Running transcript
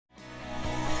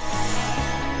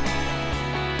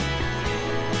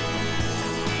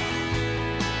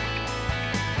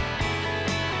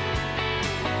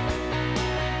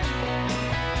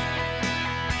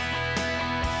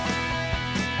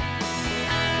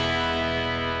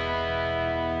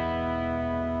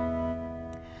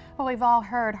Well, we've all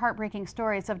heard heartbreaking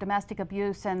stories of domestic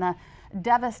abuse and the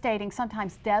devastating,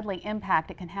 sometimes deadly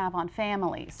impact it can have on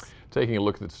families. Taking a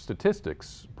look at the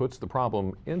statistics puts the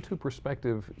problem into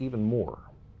perspective even more.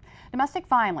 Domestic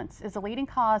violence is the leading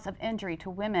cause of injury to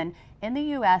women in the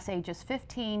U.S. ages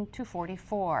 15 to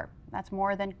 44. That's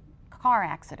more than car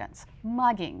accidents,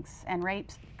 muggings, and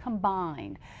rapes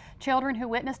combined. Children who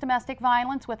witness domestic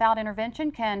violence without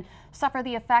intervention can suffer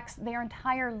the effects their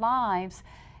entire lives.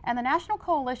 And the National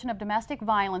Coalition of Domestic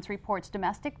Violence reports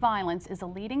domestic violence is a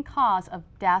leading cause of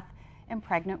death in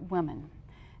pregnant women.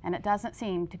 And it doesn't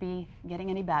seem to be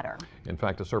getting any better. In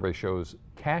fact, a survey shows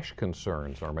cash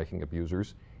concerns are making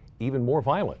abusers even more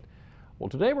violent. Well,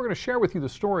 today we're going to share with you the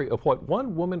story of what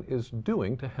one woman is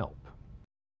doing to help.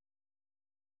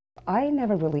 I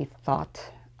never really thought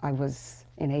I was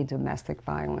in a domestic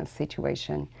violence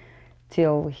situation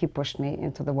till he pushed me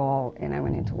into the wall and I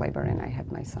went into labor and I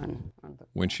had my son.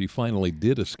 When she finally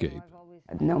did escape,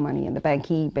 no money in the bank,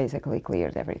 he basically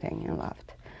cleared everything and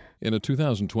left. In a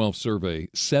 2012 survey,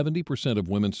 70% of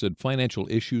women said financial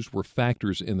issues were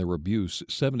factors in their abuse.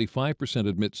 75%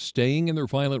 admit staying in their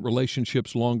violent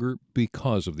relationships longer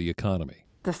because of the economy.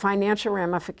 The financial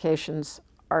ramifications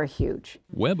are huge.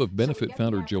 Web of Benefit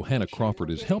founder Johanna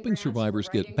Crawford is helping survivors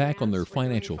get back on their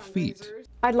financial feet.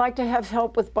 I'd like to have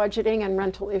help with budgeting and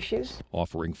rental issues.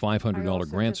 Offering $500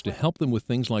 grants to help them with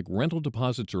things like rental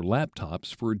deposits or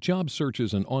laptops for job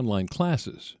searches and online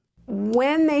classes.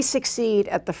 When they succeed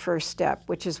at the first step,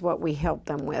 which is what we help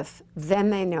them with,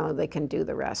 then they know they can do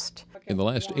the rest. In the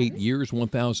last 8 years,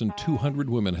 1,200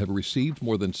 women have received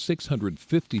more than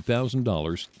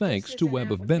 $650,000 thanks to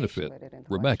Web of Benefit.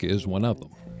 Rebecca is one of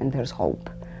them. And there's hope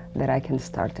that I can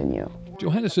start anew.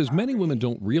 Johanna says many women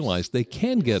don't realize they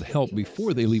can get help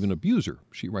before they leave an abuser.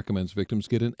 She recommends victims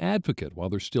get an advocate while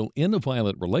they're still in a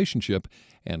violent relationship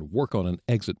and work on an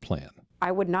exit plan.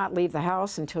 I would not leave the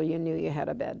house until you knew you had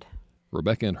a bed.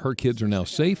 Rebecca and her kids are now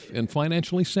safe and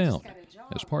financially sound.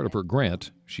 As part of her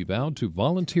grant, she vowed to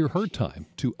volunteer her time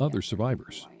to other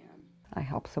survivors. I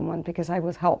help someone because I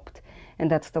was helped, and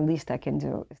that's the least I can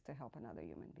do, is to help another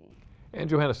human being. And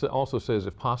Johanna also says,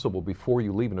 if possible, before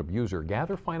you leave an abuser,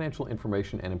 gather financial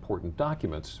information and important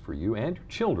documents for you and your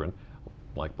children,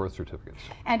 like birth certificates.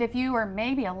 And if you or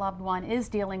maybe a loved one is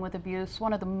dealing with abuse,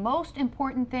 one of the most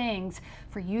important things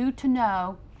for you to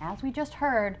know, as we just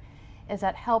heard, is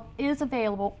that help is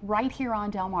available right here on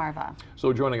Delmarva.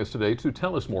 So joining us today to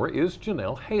tell us more is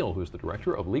Janelle Hale, who's the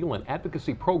Director of Legal and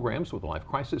Advocacy Programs with the Life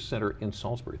Crisis Center in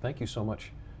Salisbury. Thank you so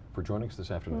much for joining us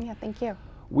this afternoon. Yeah, thank you.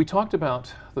 We talked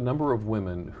about the number of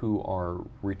women who are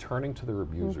returning to their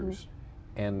abusers,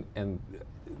 and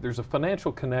there's a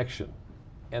financial connection.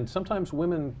 And sometimes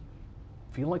women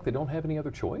feel like they don't have any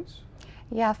other choice?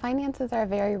 Yeah, finances are a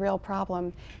very real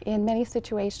problem. In many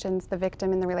situations, the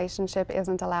victim in the relationship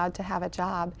isn't allowed to have a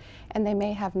job, and they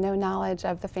may have no knowledge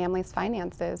of the family's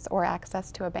finances or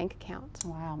access to a bank account.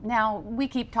 Wow. Now, we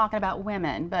keep talking about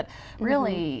women, but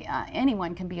really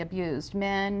anyone can be abused.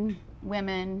 Men,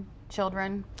 women,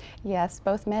 children? Yes,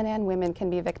 both men and women can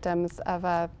be victims of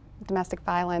a domestic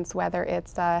violence, whether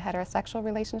it's a heterosexual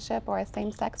relationship or a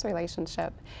same-sex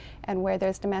relationship. And where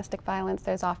there's domestic violence,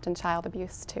 there's often child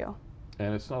abuse too.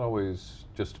 And it's not always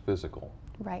just physical.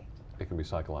 Right. It can be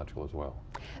psychological as well.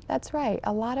 That's right.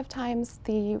 A lot of times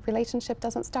the relationship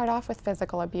doesn't start off with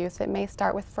physical abuse. It may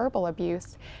start with verbal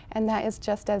abuse, and that is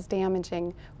just as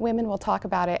damaging. Women will talk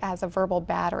about it as a verbal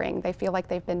battering. They feel like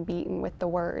they've been beaten with the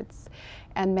words.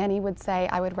 And many would say,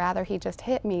 I would rather he just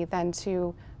hit me than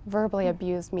to verbally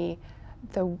abuse me.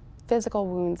 The physical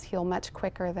wounds heal much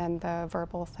quicker than the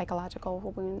verbal psychological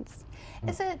wounds.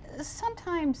 Is it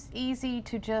sometimes easy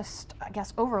to just, I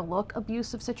guess, overlook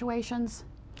abusive situations?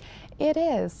 It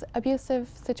is. Abusive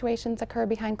situations occur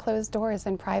behind closed doors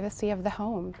in privacy of the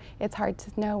home. It's hard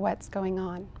to know what's going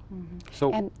on.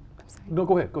 No,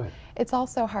 go ahead, go ahead. It's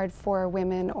also hard for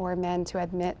women or men to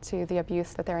admit to the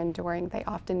abuse that they're enduring. They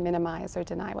often minimize or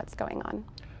deny what's going on.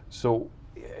 So,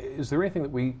 is there anything that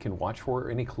we can watch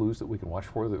for, any clues that we can watch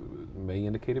for that may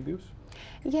indicate abuse?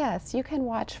 Yes, you can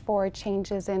watch for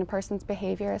changes in a person's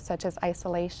behavior, such as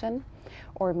isolation,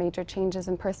 or major changes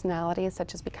in personality,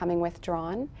 such as becoming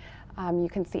withdrawn. You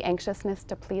can see anxiousness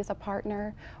to please a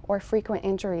partner, or frequent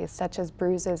injuries, such as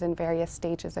bruises in various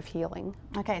stages of healing.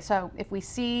 Okay, so if we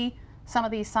see some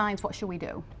of these signs, what should we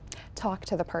do? Talk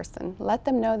to the person. Let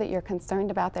them know that you're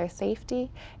concerned about their safety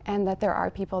and that there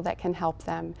are people that can help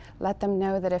them. Let them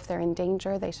know that if they're in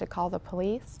danger, they should call the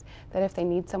police, that if they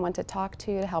need someone to talk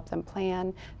to help them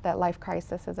plan, that Life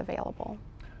Crisis is available.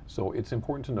 So it's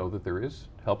important to know that there is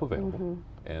help available,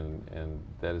 and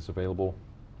that is available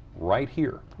right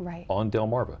here Right. on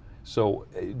Delmarva. So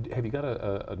have you got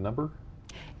a number?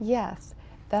 Yes.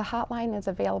 The hotline is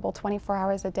available 24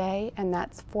 hours a day, and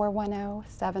that's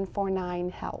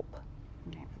 410-749-HELP.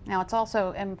 Now, it's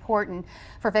also important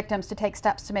for victims to take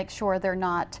steps to make sure they're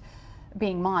not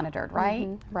being monitored,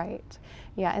 right? Right.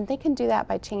 Yeah, and they can do that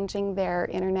by changing their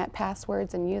internet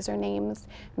passwords and usernames,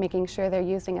 making sure they're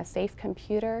using a safe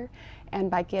computer, and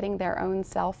by getting their own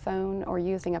cell phone or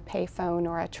using a payphone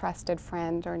or a trusted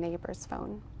friend or neighbor's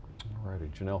phone. All righty,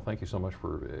 Janelle, thank you so much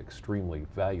for extremely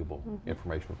valuable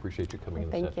information. We appreciate you coming in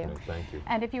this afternoon. Thank you.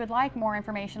 And if you would like more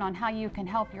information on how you can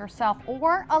help yourself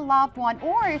or a loved one,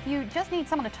 or if you just need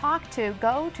someone to talk to,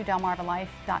 go to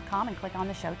delmarvalife.com and click on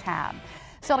the show tab.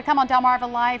 Still to come on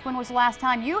Delmarva Life, when was the last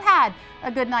time you had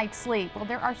a good night's sleep? Well,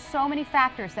 there are so many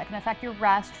factors that can affect your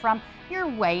rest, from your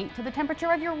weight to the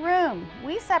temperature of your room.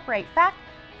 We separate fact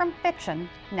from fiction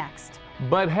next.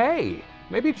 But hey,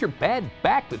 maybe it's your bad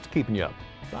back that's keeping you up.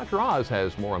 Dr. Oz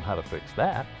has more on how to fix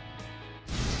that.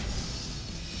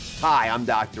 Hi, I'm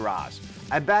Dr. Oz.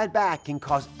 A bad back can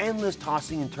cause endless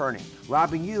tossing and turning,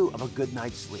 robbing you of a good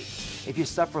night's sleep. If you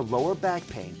suffer lower back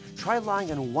pain, try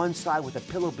lying on one side with a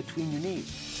pillow between your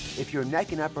knees. If your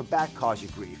neck and upper back cause you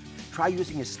grief, try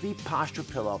using a sleep posture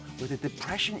pillow with a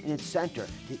depression in its center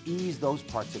to ease those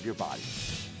parts of your body.